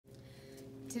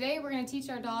Today we're going to teach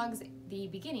our dogs the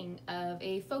beginning of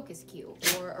a focus cue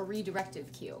or a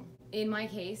redirective cue. In my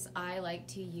case, I like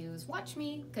to use watch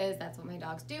me because that's what my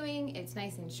dog's doing. It's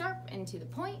nice and sharp and to the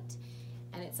point,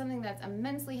 and it's something that's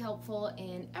immensely helpful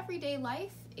in everyday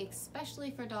life,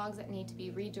 especially for dogs that need to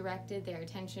be redirected their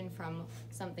attention from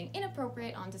something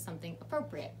inappropriate onto something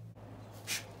appropriate.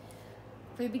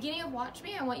 For the beginning of watch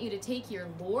me, I want you to take your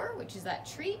lure, which is that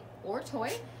treat or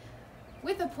toy,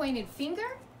 with a pointed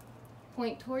finger.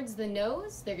 Point towards the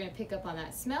nose. They're going to pick up on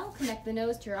that smell. Connect the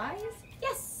nose to your eyes.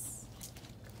 Yes!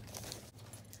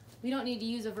 We don't need to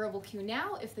use a verbal cue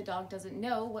now if the dog doesn't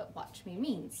know what watch me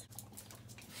means.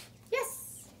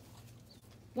 Yes!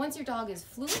 Once your dog is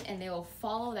fluent and they will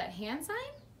follow that hand sign,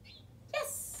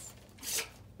 yes!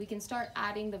 We can start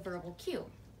adding the verbal cue.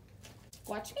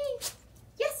 Watch me.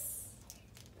 Yes!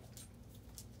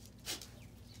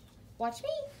 Watch me.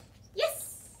 Yes!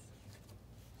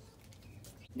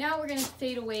 Now we're going to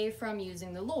fade away from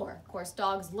using the lure. Of course,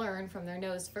 dogs learn from their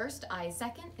nose first, eyes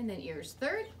second, and then ears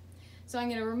third. So I'm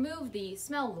going to remove the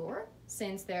smell lure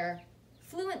since they're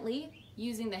fluently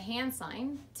using the hand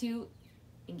sign to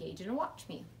engage in a watch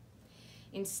me.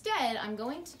 Instead, I'm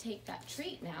going to take that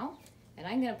treat now and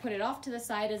I'm going to put it off to the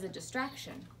side as a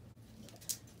distraction.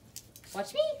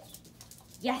 Watch me.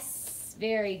 Yes,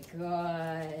 very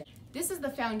good. This is the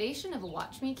foundation of a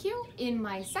watch me cue. In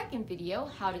my second video,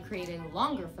 how to create a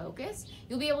longer focus,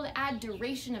 you'll be able to add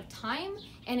duration of time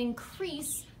and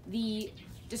increase the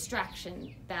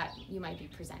distraction that you might be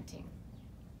presenting.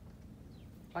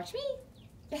 Watch me.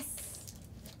 Yes.